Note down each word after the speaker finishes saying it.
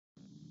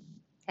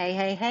Hey,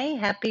 hey, hey,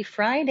 happy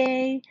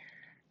Friday,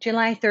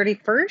 July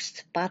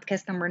 31st,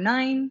 podcast number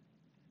 9,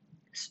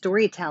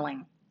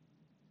 storytelling.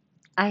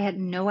 I had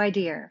no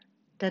idea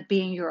that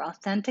being your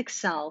authentic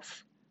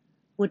self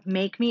would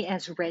make me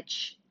as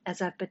rich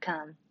as I've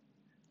become.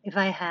 If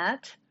I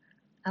had,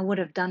 I would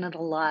have done it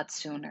a lot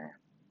sooner.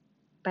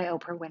 By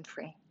Oprah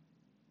Winfrey.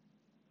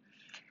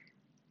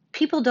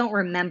 People don't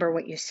remember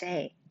what you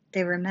say,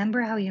 they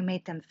remember how you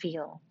made them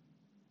feel.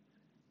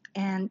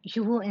 And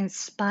you will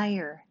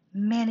inspire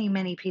many,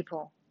 many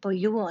people, but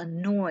you will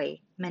annoy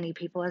many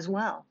people as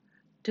well.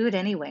 Do it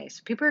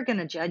anyways. People are going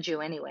to judge you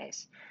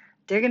anyways.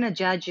 They're going to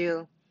judge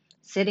you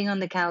sitting on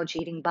the couch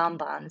eating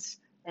bonbons,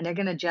 and they're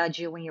going to judge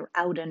you when you're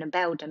out and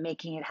about and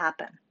making it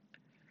happen.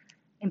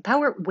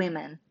 Empower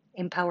women,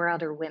 empower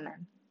other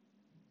women.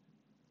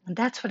 And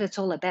that's what it's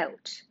all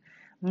about.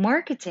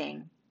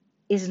 Marketing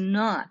is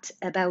not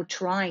about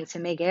trying to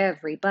make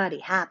everybody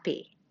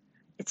happy.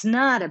 It's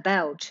not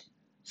about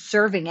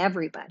serving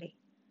everybody.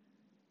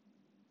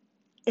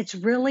 It's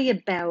really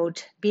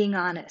about being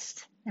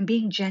honest and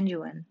being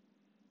genuine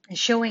and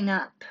showing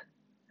up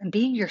and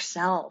being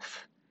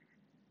yourself.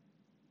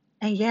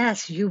 And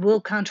yes, you will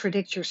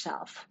contradict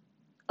yourself.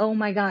 Oh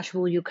my gosh,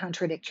 will you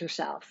contradict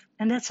yourself?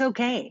 And that's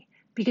okay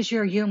because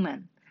you're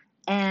human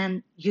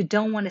and you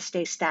don't want to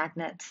stay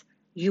stagnant.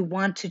 You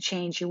want to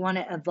change, you want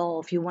to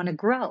evolve, you want to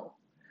grow.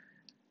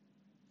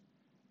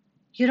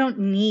 You don't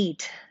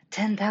need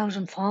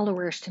 10,000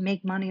 followers to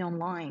make money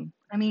online.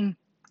 I mean,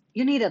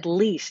 you need at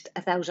least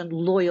 1,000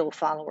 loyal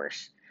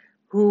followers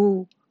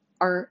who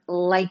are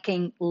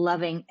liking,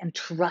 loving, and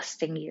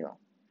trusting you.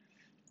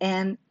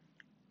 And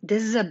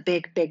this is a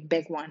big, big,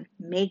 big one.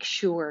 Make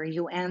sure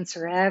you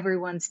answer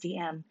everyone's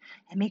DM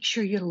and make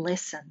sure you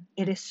listen.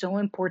 It is so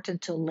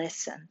important to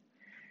listen.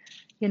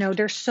 You know,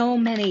 there's so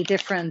many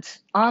different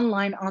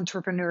online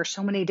entrepreneurs,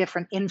 so many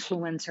different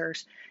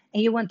influencers,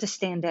 and you want to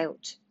stand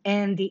out.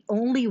 And the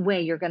only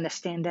way you're going to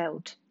stand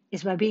out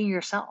is by being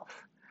yourself.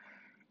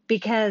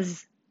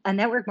 Because a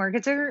network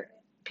marketer,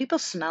 people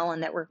smell a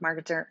network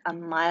marketer a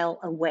mile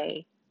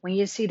away. When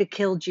you see the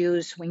kill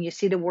juice, when you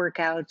see the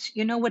workouts,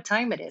 you know what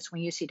time it is.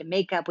 When you see the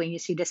makeup, when you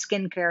see the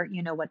skincare,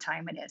 you know what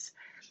time it is.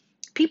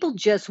 People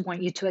just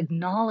want you to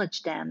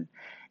acknowledge them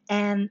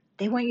and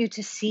they want you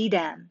to see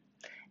them.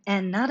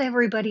 And not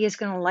everybody is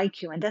going to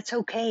like you, and that's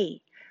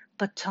okay.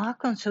 But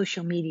talk on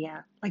social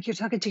media like you're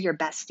talking to your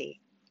bestie.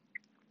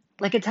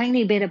 Like a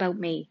tiny bit about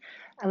me.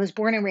 I was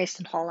born and raised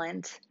in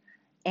Holland,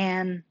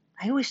 and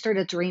I always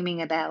started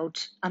dreaming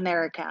about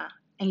America.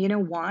 And you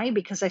know why?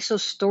 Because I saw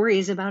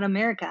stories about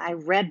America. I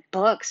read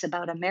books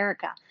about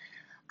America.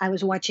 I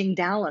was watching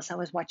Dallas. I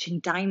was watching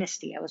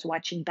Dynasty. I was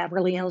watching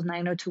Beverly Hills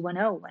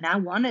 90210. And I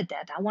wanted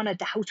that. I wanted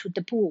the house with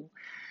the pool,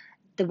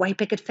 the white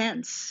picket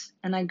fence.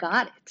 And I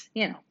got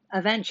it,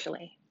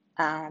 eventually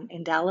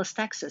in Dallas,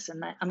 Texas.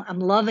 And I'm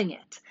loving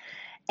it.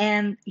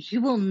 And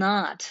you will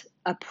not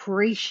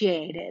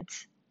appreciate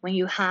it when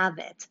you have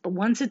it. But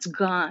once it's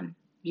gone,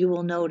 you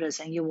will notice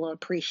and you will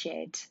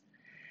appreciate.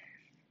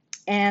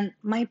 And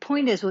my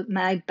point is, with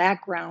my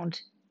background,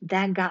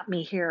 that got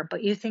me here.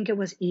 But you think it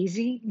was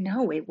easy?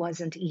 No, it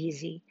wasn't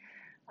easy.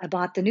 I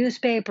bought the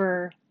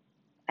newspaper.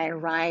 I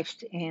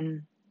arrived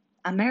in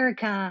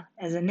America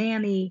as a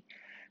nanny.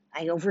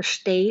 I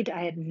overstayed.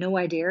 I had no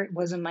idea. It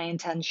wasn't my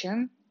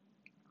intention.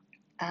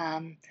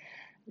 Um,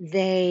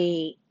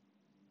 they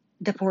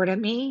deported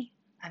me.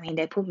 I mean,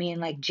 they put me in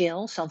like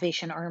jail,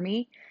 Salvation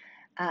Army.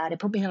 They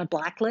put me on a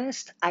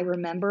blacklist. I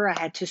remember I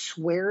had to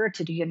swear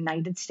to the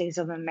United States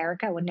of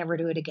America I would never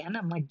do it again.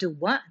 I'm like, do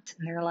what?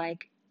 And they're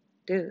like,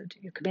 dude,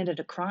 you committed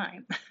a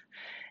crime.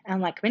 And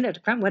I'm like, committed a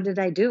crime? What did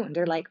I do? And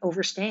they're like,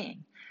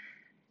 overstaying.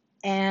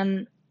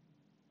 And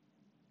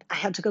I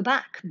had to go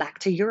back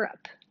to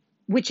Europe,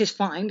 which is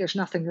fine. There's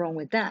nothing wrong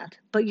with that.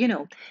 But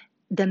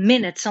the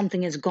minute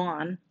something is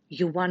gone,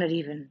 you want it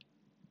even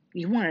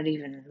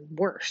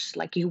worse.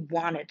 Like you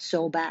want it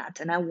so bad.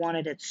 And I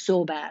wanted it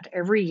so bad.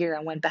 Every year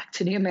I went back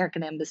to the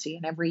American embassy,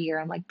 and every year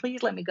I'm like,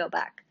 please let me go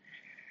back.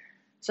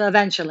 So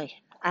eventually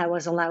I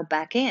was allowed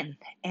back in.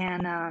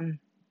 And,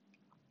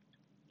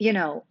 you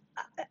know,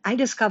 I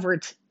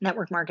discovered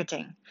network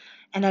marketing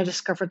and I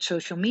discovered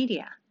social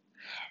media.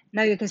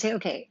 Now you can say,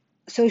 okay,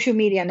 social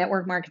media,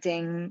 network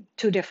marketing,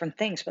 two different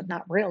things, but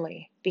not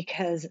really,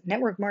 because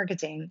network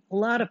marketing, a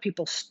lot of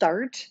people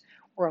start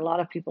or a lot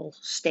of people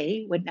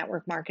stay with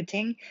network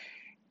marketing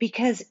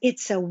because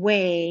it's a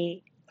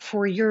way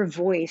for your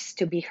voice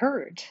to be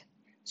heard.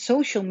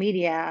 Social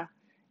media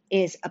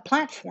is a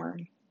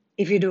platform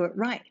if you do it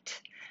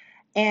right.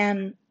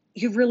 And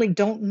you really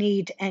don't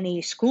need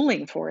any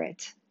schooling for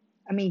it.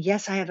 I mean,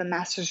 yes, I have a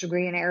master's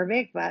degree in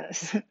Arabic, but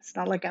it's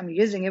not like I'm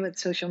using it with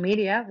social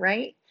media,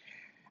 right?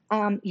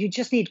 You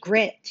just need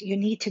grit. You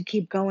need to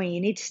keep going.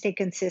 You need to stay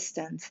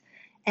consistent.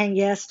 And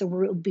yes, there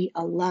will be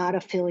a lot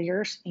of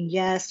failures. And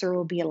yes, there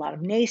will be a lot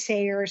of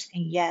naysayers.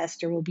 And yes,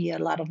 there will be a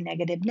lot of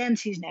negative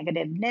Nancy's,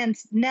 negative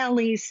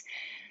Nellies.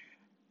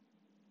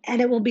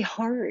 And it will be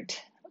hard.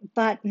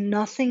 But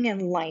nothing in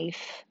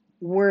life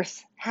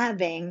worth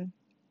having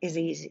is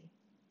easy.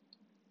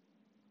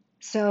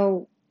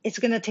 So It's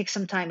going to take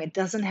some time. It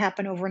doesn't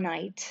happen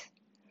overnight,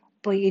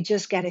 but you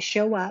just got to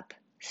show up,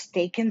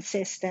 stay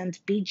consistent,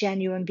 be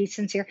genuine, be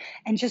sincere,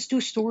 and just do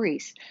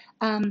stories.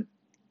 Um,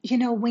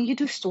 when you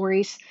do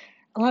stories,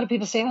 a lot of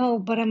people say, oh,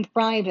 but I'm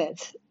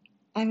private.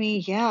 I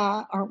mean,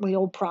 yeah, aren't we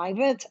all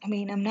private? I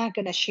mean, I'm not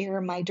going to share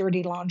my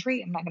dirty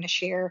laundry. I'm not going to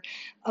share,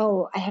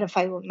 oh, I had a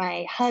fight with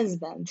my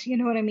husband. You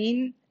know what I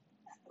mean?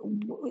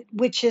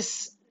 Which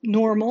is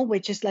normal,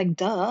 which is like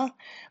duh.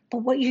 But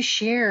what you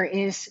share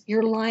is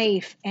your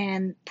life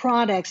and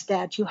products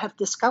that you have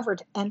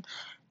discovered. And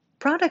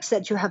products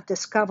that you have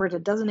discovered,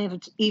 it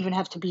doesn't even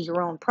have to be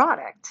your own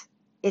product.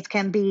 It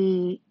can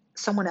be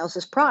someone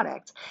else's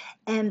product.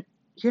 And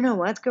you know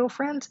what,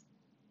 girlfriend?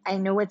 I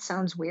know it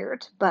sounds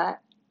weird, but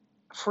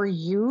for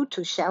you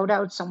to shout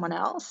out someone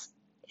else,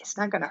 it's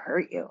not going to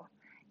hurt you.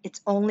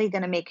 It's only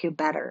going to make you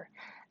better.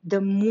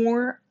 The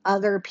more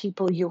other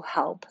people you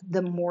help,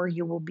 the more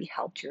you will be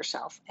helped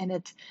yourself. And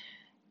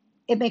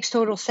it makes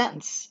total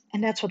sense.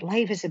 And that's what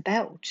life is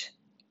about.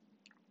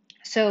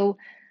 So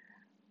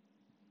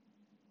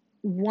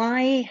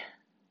why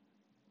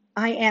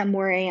I am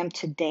where I am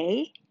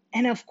today,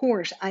 and of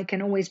course I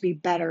can always be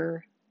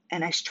better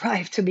and I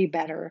strive to be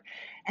better,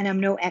 and I'm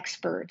no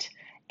expert,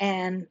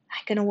 and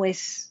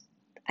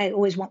I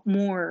always want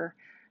more.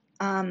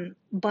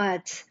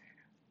 But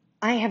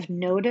I have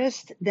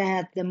noticed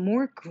that the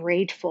more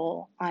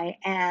grateful I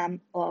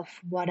am of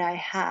what I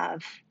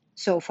have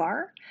so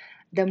far,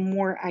 the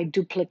more I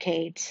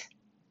duplicate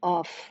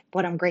of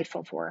what I'm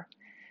grateful for.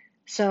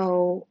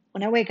 So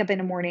when I wake up in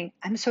the morning,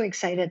 I'm so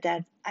excited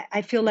that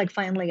I feel like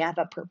finally I have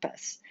a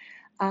purpose.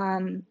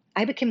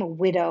 I became a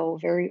widow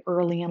very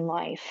early in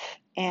life,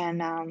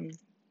 and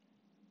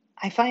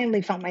I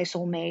finally found my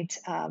soulmate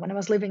when I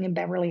was living in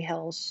Beverly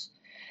Hills,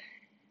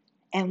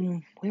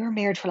 and we were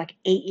married for like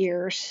 8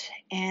 years,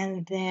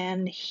 and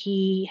then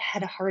he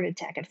had a heart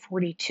attack at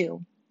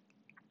 42,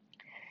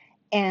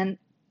 and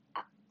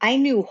I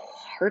knew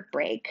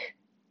heartbreak,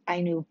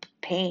 I knew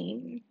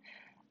pain,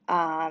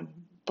 um,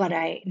 but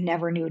I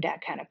never knew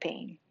that kind of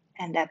pain,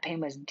 and that pain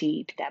was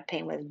deep, that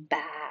pain was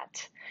bad.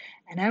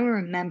 And I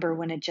remember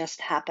when it just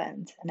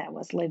happened, and I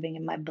was living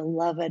in my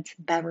beloved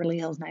Beverly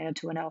Hills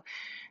 90210.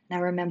 And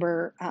I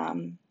remember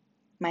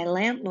my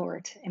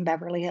landlord in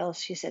Beverly Hills,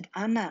 she said,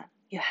 Anna,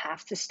 you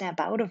have to snap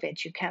out of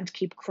it. You can't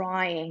keep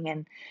crying.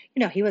 And,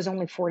 he was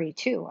only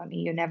 42. I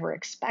mean, you never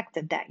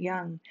expected that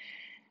young.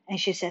 And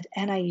she said,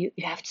 Anna, you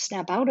have to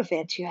snap out of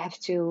it. You have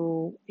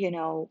to,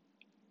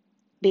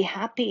 be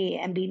happy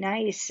and be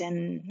nice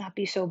and not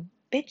be so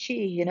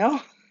bitchy.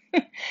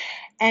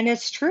 And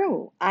it's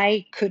true.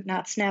 I could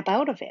not snap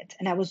out of it.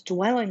 And I was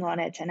dwelling on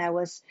it. And I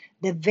was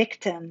the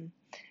victim.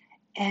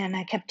 And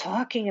I kept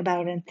talking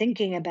about it and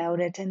thinking about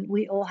it. And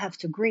we all have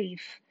to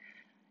grieve.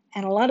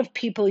 And a lot of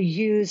people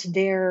use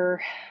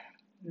their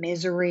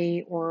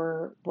misery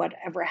or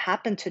whatever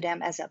happened to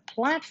them as a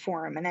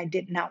platform. And I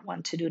did not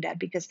want to do that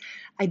because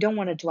I don't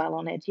want to dwell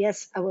on it.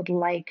 Yes, I would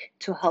like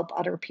to help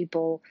other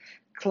people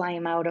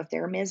climb out of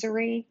their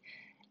misery.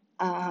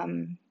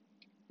 Um,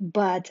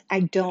 but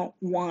I don't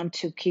want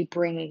to keep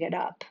bringing it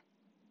up.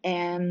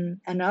 And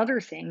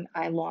another thing,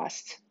 I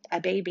lost a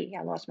baby.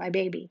 I lost my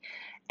baby.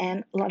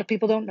 And a lot of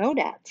people don't know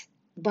that.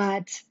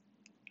 But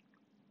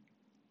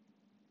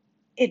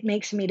it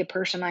makes me the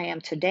person I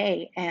am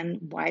today. And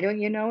why don't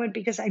you know it?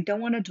 Because I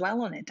don't want to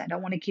dwell on it. I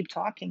don't want to keep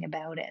talking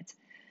about it.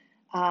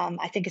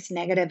 I think it's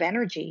negative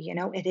energy.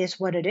 It is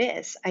what it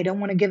is. I don't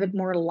want to give it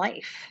more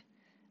life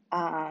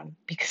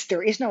because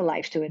there is no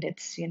life to it.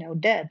 It's,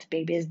 dead.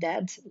 Baby is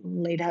dead.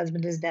 Late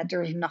husband is dead.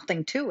 There's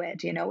nothing to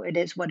it. It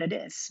is what it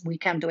is. We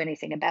can't do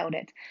anything about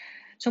it.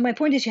 So my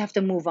point is you have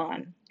to move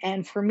on.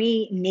 And for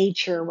me,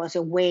 nature was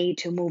a way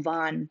to move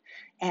on.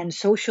 And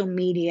social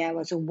media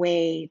was a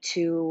way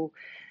to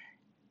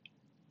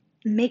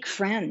make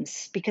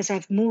friends because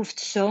I've moved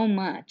so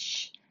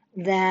much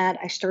that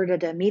I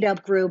started a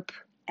meetup group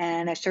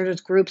and I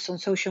started groups on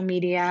social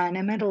media and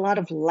I met a lot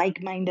of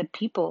like-minded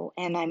people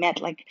and I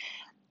met like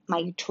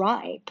my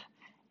tribe.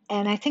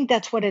 And I think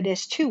that's what it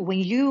is too. When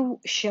you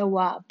show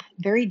up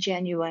very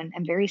genuine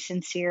and very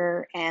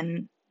sincere,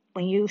 and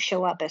when you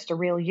show up as the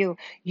real you,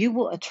 you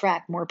will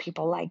attract more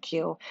people like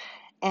you.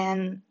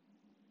 And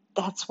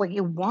that's what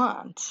you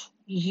want.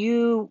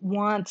 You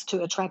want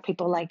to attract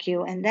people like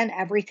you, and then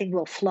everything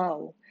will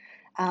flow.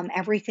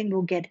 Everything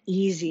will get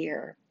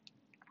easier.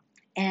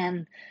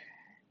 And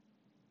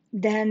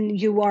then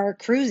you are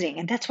cruising,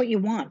 and that's what you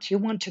want. You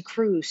want to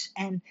cruise,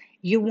 and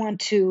you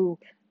want to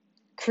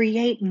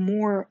create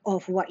more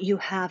of what you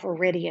have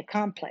already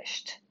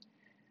accomplished.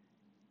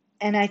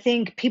 And I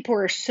think people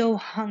are so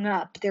hung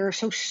up, they're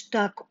so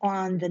stuck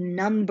on the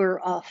number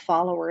of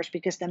followers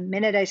because the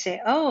minute I say,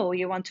 oh,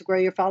 you want to grow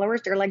your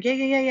followers, they're like,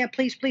 yeah,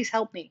 please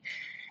help me.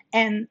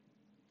 And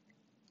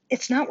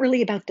it's not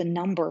really about the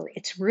number,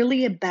 it's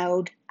really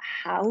about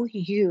how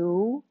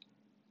you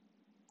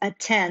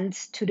attend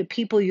to the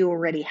people you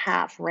already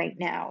have right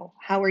now.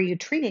 How are you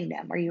treating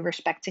them? Are you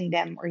respecting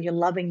them? Are you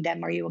loving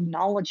them? Are you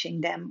acknowledging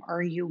them?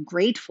 Are you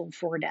grateful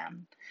for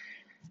them?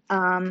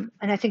 And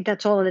I think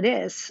that's all it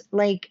is.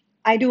 Like,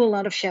 I do a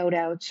lot of shout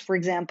outs. For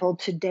example,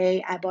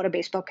 today I bought a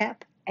baseball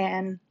cap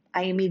and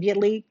I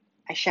immediately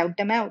I shout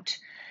them out.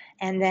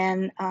 And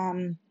then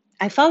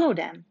I follow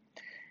them.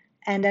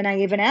 And then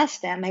I even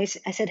asked them, I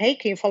said, hey,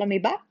 can you follow me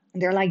back?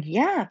 And they're like,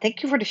 yeah,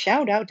 thank you for the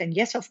shout out. And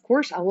yes, of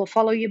course, I will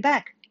follow you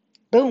back.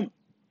 Boom.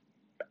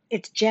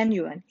 It's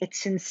genuine.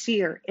 It's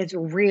sincere. It's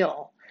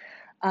real.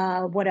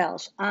 What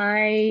else?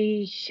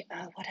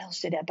 What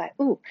else did I buy?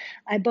 Ooh,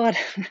 I bought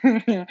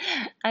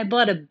I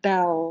bought a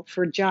bell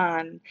for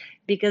John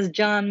because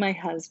John, my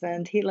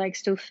husband, he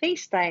likes to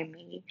FaceTime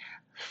me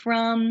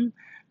from,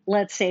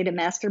 let's say, the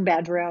master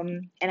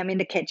bedroom and I'm in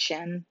the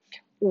kitchen,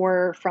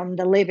 or from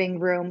the living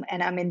room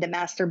and I'm in the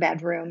master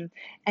bedroom,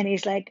 and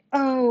he's like,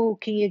 "Oh,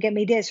 can you get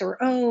me this?" or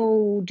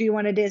 "Oh, do you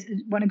want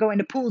to go in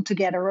the pool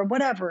together?" or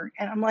whatever.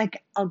 And I'm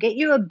like, "I'll get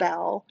you a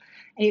bell,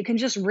 and you can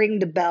just ring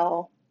the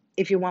bell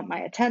if you want my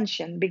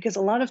attention." Because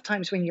a lot of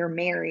times when you're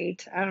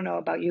married, I don't know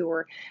about you,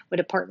 or with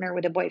a partner,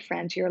 with a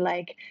boyfriend, you're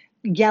like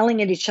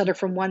yelling at each other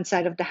from one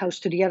side of the house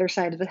to the other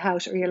side of the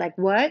house, or you're like,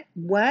 what?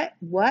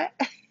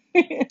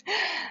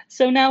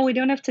 So now we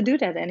don't have to do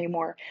that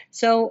anymore.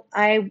 So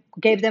I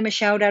gave them a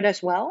shout out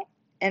as well.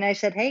 And I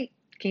said, hey,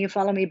 can you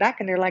follow me back?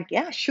 And they're like,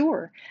 yeah,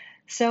 sure.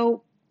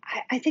 So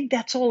I think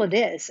that's all it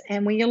is.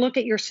 And when you look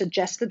at your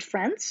suggested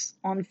friends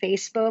on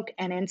Facebook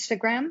and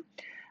Instagram,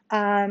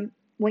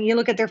 when you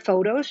look at their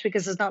photos,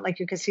 because it's not like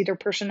you can see their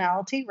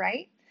personality,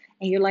 right?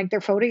 And you like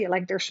their photo, you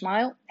like their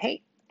smile,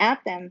 hey, add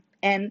them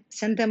and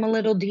send them a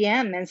little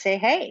DM and say,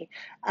 hey,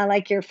 I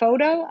like your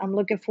photo. I'm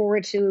looking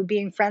forward to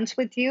being friends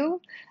with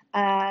you.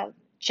 Uh,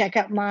 Check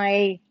out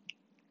my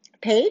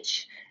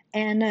page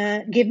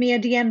and give me a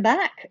DM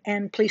back.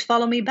 And please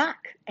follow me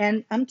back.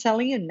 And I'm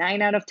telling you,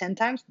 9 out of 10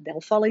 times,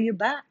 they'll follow you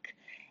back.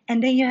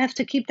 And then you have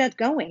to keep that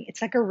going.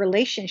 It's like a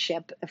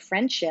relationship, a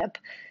friendship.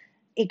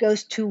 It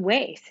goes two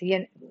ways.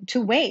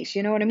 Two ways.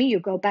 You know what I mean? You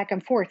go back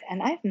and forth.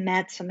 And I've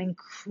met some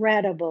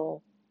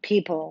incredible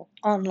people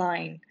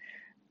online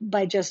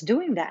by just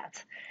doing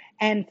that.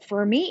 And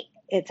for me,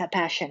 it's a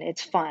passion.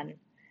 It's fun.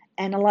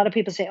 And a lot of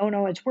people say, "Oh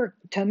no, it's work."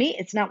 To me,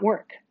 it's not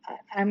work.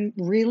 I'm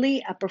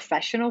really a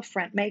professional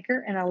friend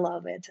maker, and I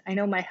love it. I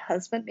know my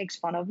husband makes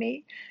fun of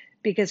me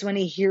because when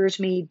he hears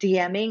me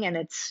DMing, and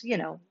it's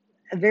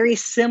a very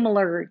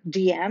similar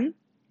DM,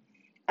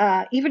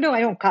 even though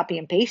I don't copy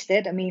and paste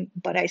it, I mean,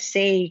 but I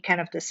say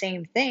kind of the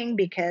same thing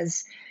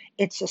because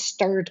it's a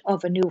start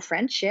of a new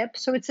friendship.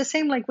 So it's the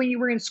same like when you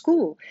were in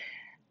school.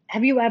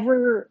 Have you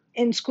ever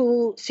in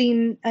school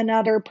seen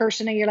another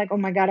person and you're like, oh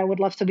my God, I would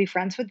love to be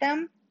friends with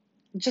them?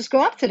 Just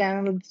go up to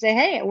them and say,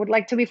 hey, I would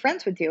like to be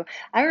friends with you.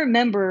 I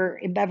remember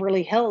in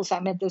Beverly Hills, I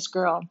met this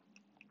girl.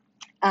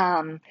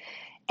 Um,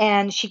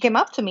 and she came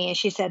up to me and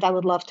she said, I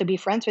would love to be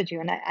friends with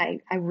you. And I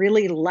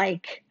really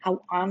like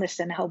how honest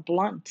and how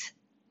blunt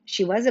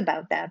she was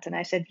about that. And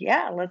I said,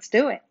 yeah, let's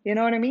do it. You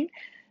know what I mean?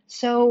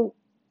 So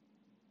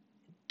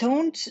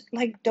don't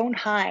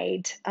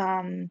hide.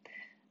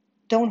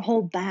 Don't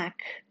hold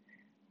back.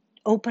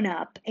 Open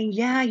up. And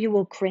yeah, you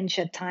will cringe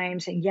at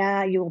times. And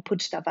yeah, you will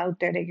put stuff out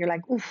there that you're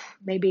like, oof,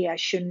 maybe I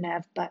shouldn't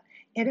have. But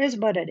it is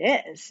what it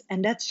is.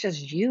 And that's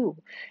just you.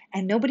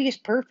 And nobody is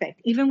perfect.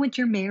 Even with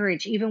your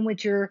marriage, even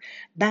with your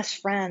best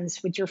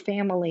friends, with your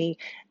family,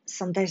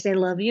 sometimes they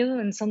love you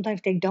and sometimes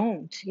they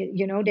don't.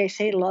 They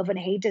say love and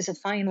hate is a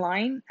fine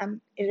line.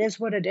 It is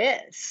what it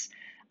is.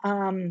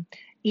 Um,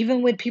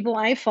 Even with people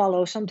I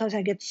follow, sometimes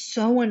I get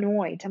so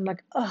annoyed. I'm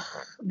like, ugh,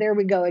 there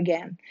we go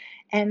again.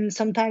 And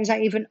sometimes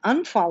I even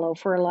unfollow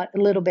for a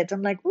little bit.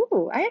 I'm like,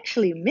 ooh, I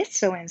actually miss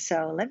so and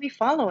so. Let me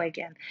follow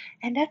again.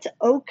 And that's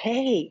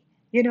okay.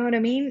 You know what I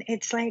mean?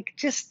 It's like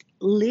just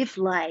live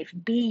life,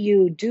 be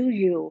you, do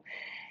you.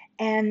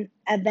 And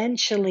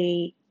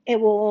eventually it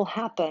will all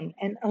happen.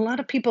 And a lot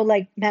of people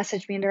like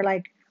message me and they're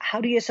like,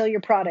 how do you sell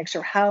your products,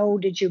 or how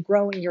did you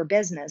grow in your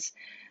business?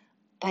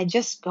 By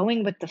just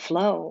going with the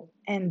flow,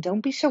 and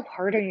don't be so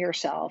hard on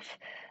yourself.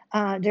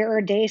 There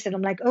are days that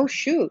I'm like, oh,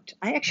 shoot,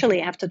 I actually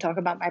have to talk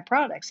about my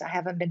products. I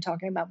haven't been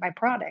talking about my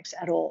products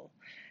at all.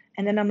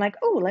 And then I'm like,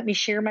 oh, let me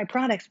share my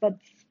products. But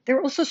there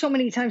are also so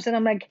many times that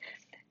I'm like,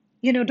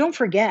 don't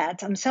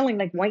forget, I'm selling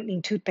like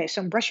whitening toothpaste.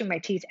 So I'm brushing my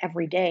teeth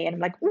every day. And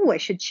I'm like, oh, I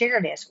should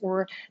share this.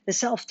 Or the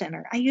self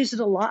tanner. I use it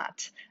a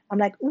lot. I'm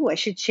like, oh, I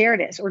should share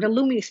this. Or the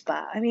Lumi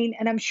Spa. I mean,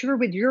 and I'm sure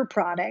with your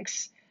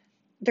products,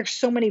 there's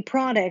so many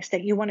products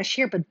that you want to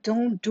share, but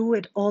don't do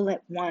it all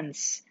at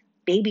once.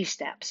 Baby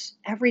steps,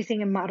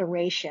 everything in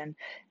moderation,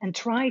 and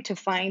try to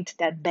find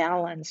that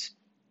balance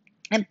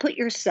and put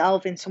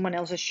yourself in someone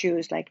else's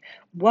shoes. Like,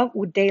 what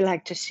would they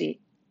like to see?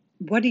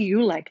 What do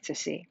you like to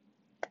see?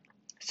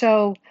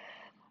 So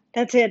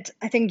that's it.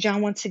 I think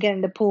John wants to get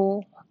in the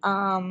pool.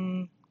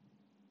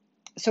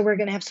 So we're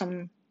going to have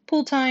some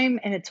pool time,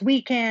 and it's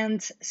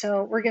weekend.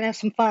 So we're going to have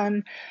some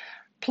fun.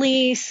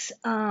 Please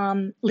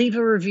leave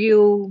a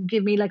review.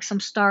 Give me like some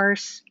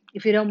stars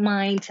if you don't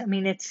mind. I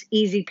mean, it's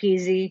easy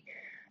peasy.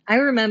 I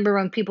remember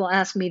when people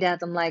ask me that,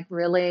 I'm like,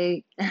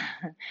 really?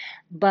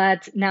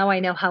 But now I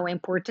know how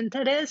important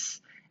it is.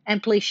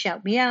 And please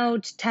shout me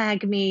out,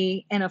 tag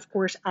me, and of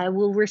course, I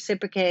will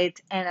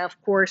reciprocate. And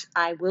of course,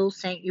 I will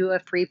send you a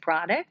free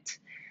product.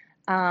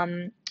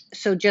 Um,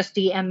 so just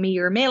DM me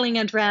your mailing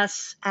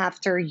address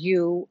after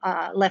you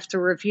left a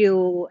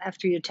review,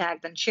 after you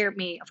tagged and shared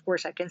me. Of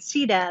course, I can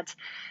see that.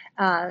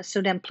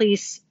 So then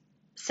please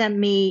send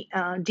me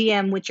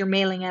DM with your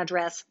mailing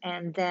address,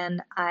 and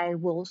then I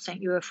will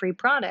send you a free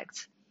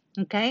product.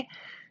 Okay?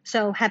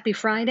 So happy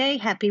Friday,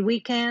 happy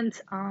weekend.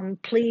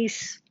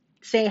 Please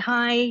say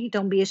hi.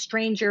 Don't be a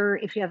stranger.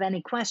 If you have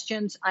any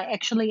questions, I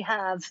actually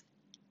have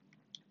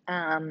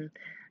um,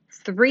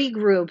 three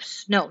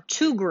groups, no,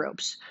 two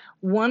groups.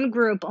 One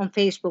group on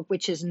Facebook,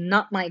 which is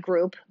not my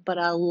group, but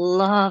I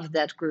love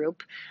that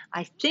group.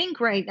 I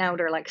think right now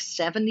there are like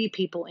 70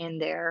 people in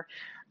there.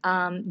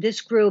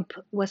 This group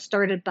was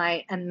started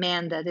by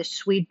Amanda, this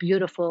sweet,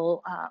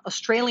 beautiful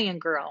Australian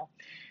girl.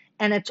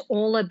 And it's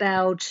all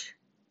about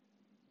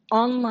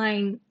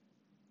online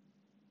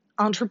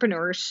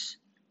entrepreneurs,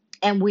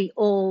 and we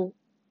all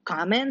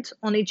comment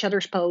on each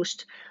other's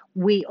post.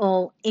 We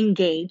all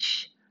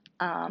engage.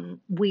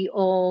 We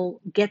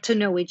all get to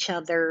know each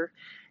other.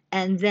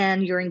 And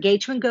then your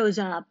engagement goes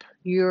up,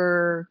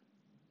 your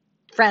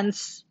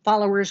friends,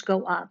 followers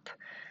go up,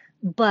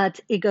 but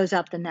it goes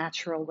up the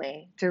natural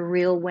way, the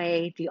real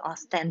way, the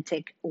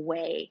authentic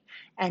way.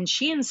 And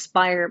she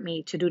inspired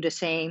me to do the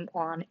same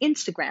on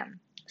Instagram.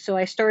 So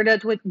I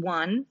started with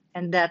one,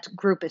 and that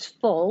group is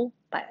full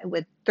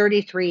with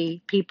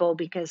 33 people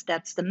because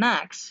that's the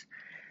max.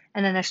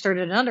 And then I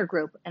started another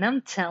group, and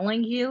I'm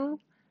telling you,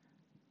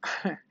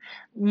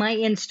 my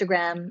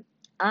Instagram,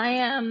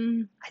 I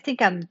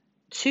think I'm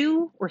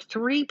two or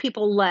three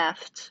people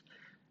left,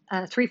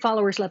 three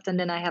followers left, and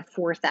then I have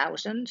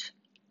 4,000.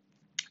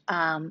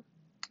 Um,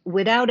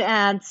 Without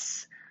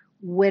ads,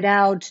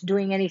 without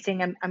doing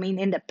anything. I mean,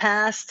 in the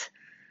past,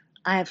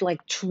 I have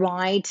like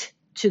tried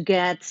to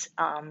get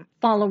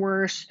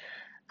followers,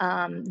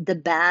 the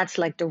bad,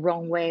 like the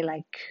wrong way,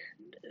 like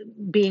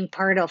being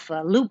part of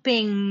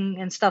looping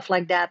and stuff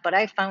like that. But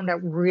I found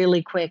out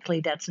really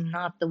quickly that's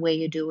not the way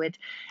you do it.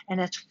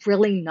 And it's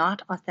really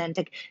not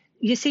authentic.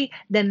 You see,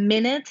 the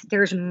minute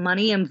there's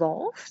money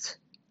involved,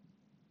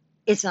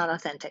 it's not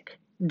authentic.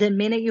 The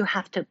minute you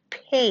have to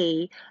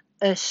pay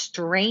a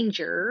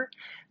stranger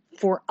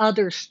for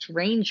other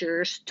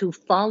strangers to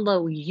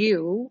follow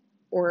you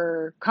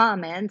or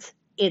comment,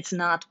 it's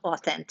not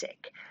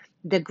authentic.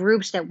 The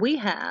groups that we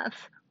have,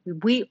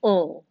 we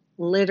all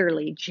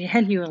literally,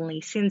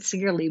 genuinely,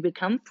 sincerely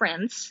become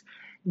friends,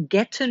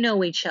 get to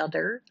know each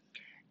other,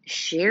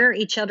 share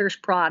each other's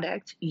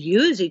product,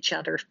 use each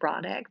other's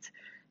product,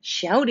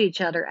 shout each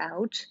other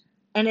out,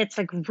 and it's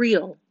like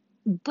real,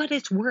 but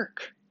it's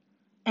work.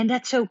 And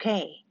that's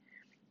okay.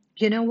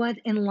 You know what?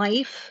 In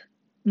life,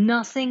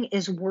 nothing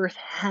is worth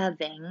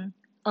having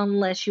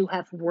unless you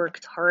have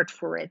worked hard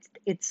for it.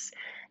 It's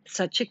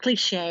such a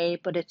cliche,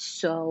 but it's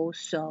so,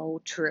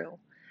 so true.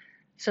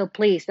 So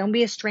please don't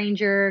be a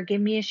stranger. Give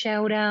me a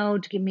shout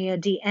out, give me a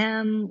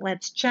DM,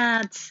 let's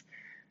chat.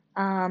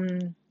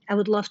 I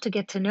would love to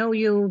get to know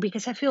you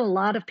because I feel a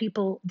lot of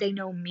people, they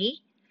know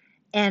me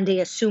and they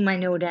assume I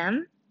know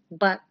them,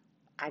 but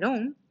I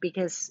don't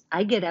because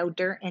I get out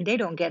there and they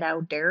don't get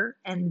out there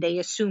and they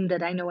assume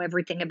that I know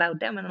everything about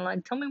them and I'm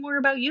like, tell me more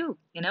about you,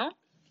 you know?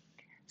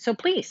 So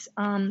please,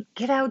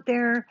 get out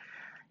there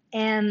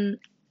and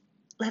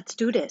let's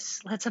do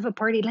this. Let's have a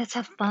party. Let's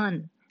have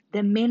fun.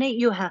 The minute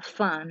you have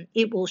fun,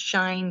 it will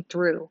shine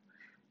through.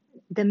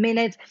 The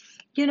minute,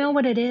 you know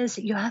what it is?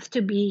 You have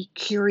to be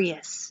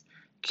curious,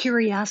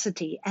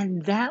 curiosity,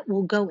 and that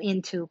will go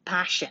into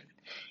passion.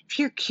 If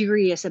you're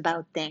curious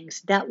about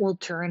things, that will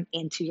turn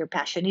into your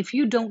passion. If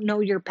you don't know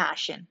your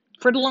passion,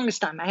 for the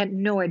longest time, I had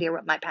no idea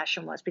what my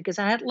passion was because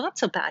I had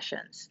lots of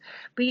passions,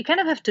 but you kind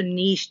of have to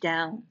niche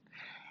down.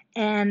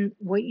 And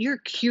what you're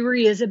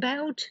curious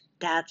about,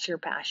 that's your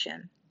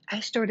passion. I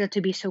started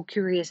to be so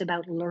curious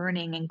about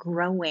learning and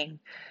growing.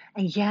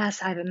 And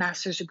yes, I have a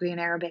master's degree in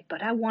Arabic,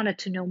 but I wanted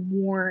to know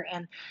more.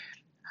 And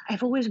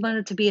I've always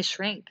wanted to be a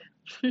shrink.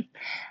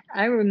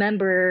 I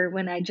remember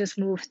when I just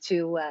moved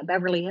to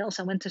Beverly Hills,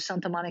 I went to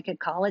Santa Monica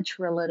College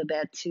for a little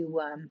bit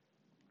to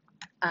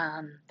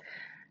um,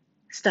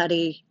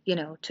 study,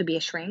 to be a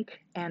shrink.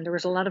 And there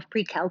was a lot of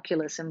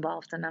pre-calculus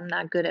involved, and I'm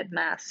not good at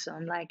math. So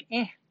I'm like,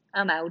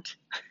 I'm out.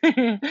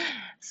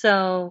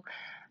 So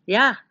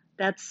yeah,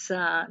 that's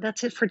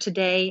it for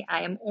today.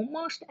 I am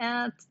almost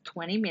at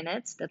 20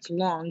 minutes. That's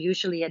long.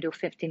 Usually I do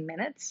 15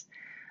 minutes.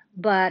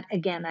 But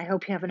again, I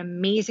hope you have an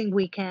amazing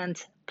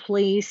weekend.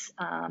 Please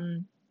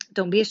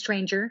don't be a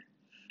stranger.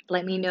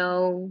 Let me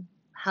know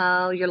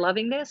how you're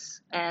loving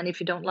this. And if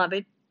you don't love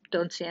it,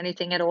 don't say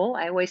anything at all.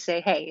 I always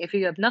say, hey, if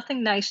you have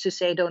nothing nice to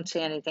say, don't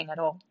say anything at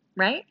all,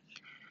 right?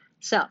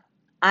 So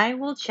I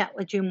will chat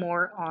with you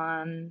more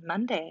on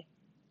Monday.